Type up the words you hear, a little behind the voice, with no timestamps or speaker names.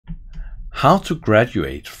How to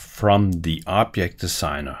graduate from the object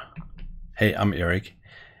designer. Hey, I'm Eric,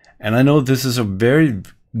 and I know this is a very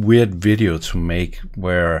weird video to make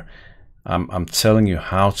where I'm telling you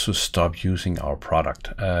how to stop using our product,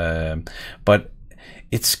 but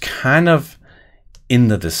it's kind of in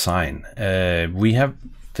the design.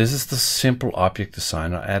 This is the simple object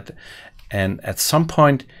designer, and at some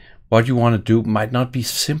point what you want to do might not be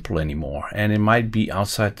simple anymore, and it might be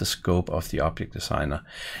outside the scope of the object designer.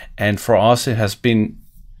 And for us, it has been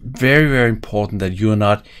very, very important that you're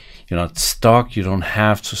not stuck. You don't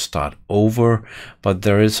have to start over, but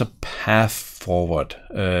there is a path forward,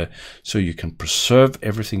 so you can preserve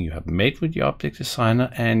everything you have made with the object designer,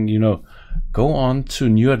 and go on to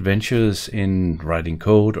new adventures in writing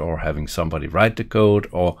code or having somebody write the code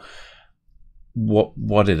or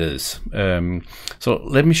what it is. So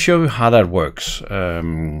let me show you how that works.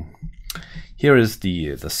 Here is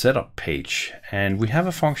the setup page, and we have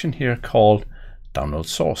a function here called download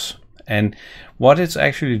source, and what it's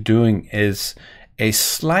actually doing is a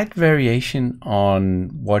slight variation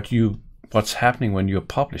on what's happening when you're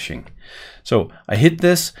publishing. So I hit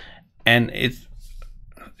this and it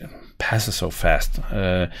passes so fast,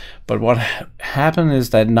 but what happened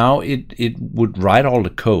is that now it would write all the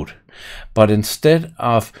code, but instead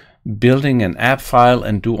of building an app file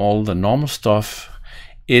and do all the normal stuff,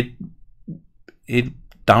 it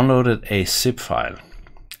downloaded a zip file,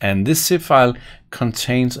 and this zip file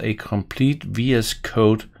contains a complete VS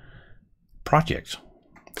Code project.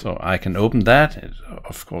 So I can open that.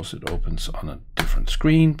 Of course, it opens on a different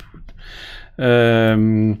screen,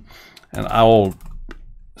 and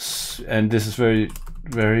this is very,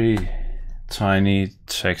 very tiny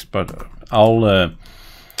text, but I'll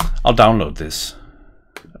download this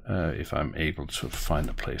if I'm able to find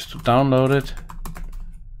a place to download it.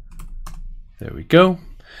 There we go.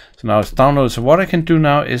 So now it's downloaded. So what I can do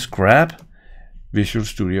now is grab Visual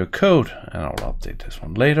Studio Code, and I'll update this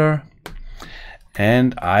one later.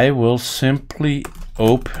 And I will simply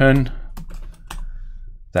open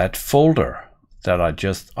that folder that I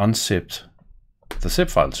just unzipped the zip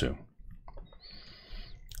file to.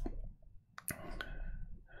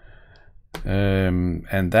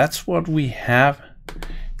 And that's what we have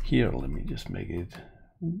here. Let me just make it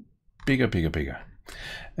bigger.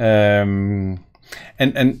 And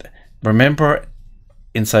remember,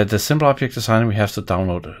 inside the simple object designer, we have to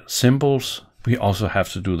download symbols. We also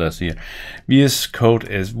have to do that here. VS Code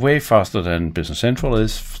is way faster than Business Central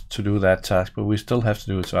is to do that task, but we still have to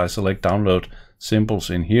do it. So I select download symbols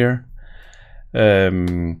in here,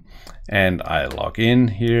 and I log in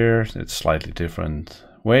here. It's slightly different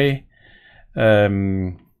way,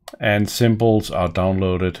 and symbols are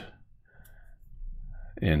downloaded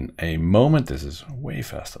in a moment. This is way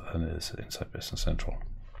faster than it is inside Business Central.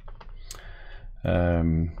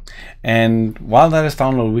 And while that is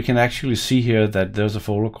downloaded, we can actually see here that there's a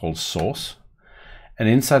folder called source, and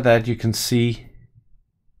inside that you can see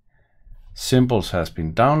symbols has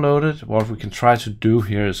been downloaded. What we can try to do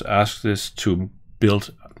here is ask this to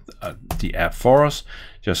build the app for us,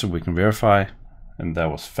 just so we can verify, and that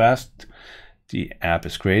was fast. The app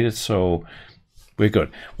is created, so we're good.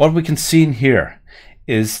 What we can see in here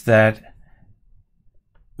is that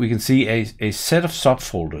we can see a set of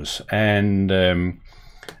subfolders, and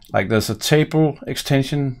like there's a table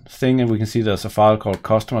extension thing, and we can see there's a file called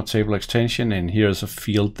customer table extension, and here's a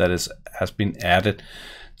field that has been added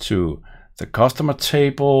to the customer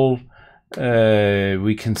table.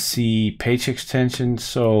 We can see page extensions,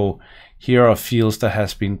 so here are fields that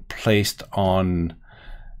has been placed on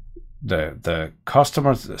the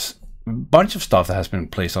customers. Bunch of stuff that has been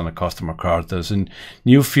placed on a customer card. There's a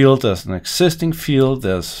new field, there's an existing field,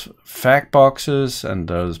 there's fact boxes, and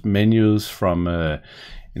there's menus from in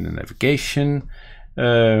the navigation.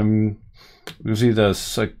 You see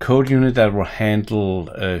there's a code unit that will handle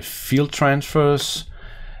field transfers.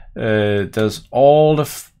 There's all the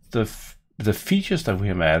features that we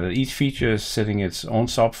have added. Each feature is setting its own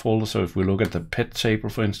subfolder. So if we look at the pet table,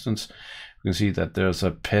 for instance, we can see that there's a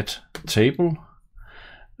pet table.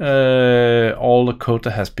 All the code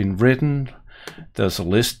that has been written, there's a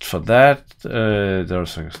list for that.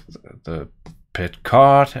 There's the pet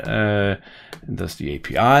card, and there's the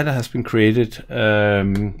API that has been created.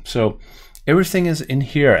 So everything is in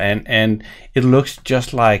here, and it looks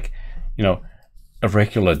just like a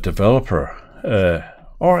regular developer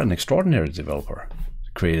or an extraordinary developer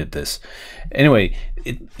created this. Anyway,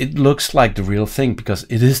 it looks like the real thing because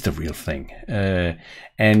it is the real thing,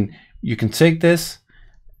 and you can take this,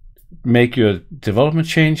 make your development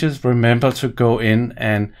changes. Remember to go in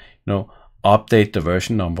and update the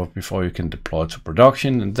version number before you can deploy to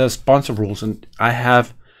production. And there's a bunch of rules, and I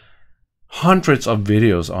have hundreds of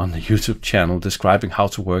videos on the YouTube channel describing how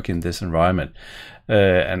to work in this environment,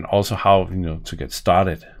 and also how, you know, to get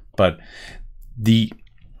started. But the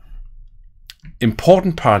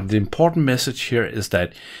important part, the important message here is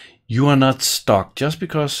that you are not stuck just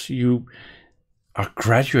because you are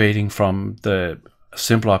graduating from the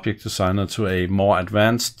simple object designer to a more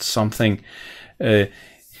advanced something.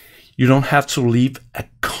 You don't have to leave a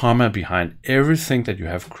comma behind. Everything that you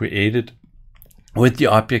have created with the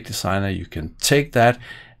object designer, you can take that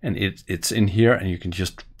and it's in here, and you can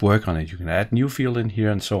just work on it. You can add new field in here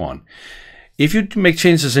and so on. If you make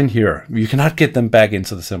changes in here, you cannot get them back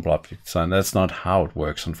into the simple object design. That's not how it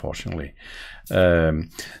works, unfortunately. So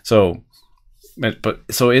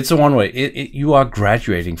it's a one way. You are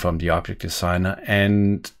graduating from the object designer,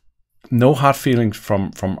 and no hard feelings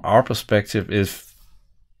from our perspective. Is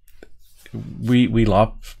we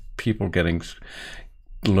love people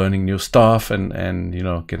learning new stuff and you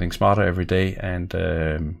know, getting smarter every day,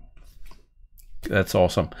 and that's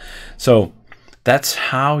awesome. So that's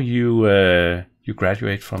how you you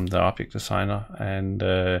graduate from the object designer. And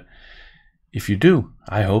if you do,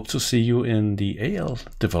 I hope to see you in the AL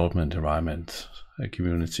development environment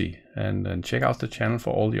community, and check out the channel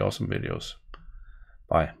for all the awesome videos.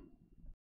 Bye.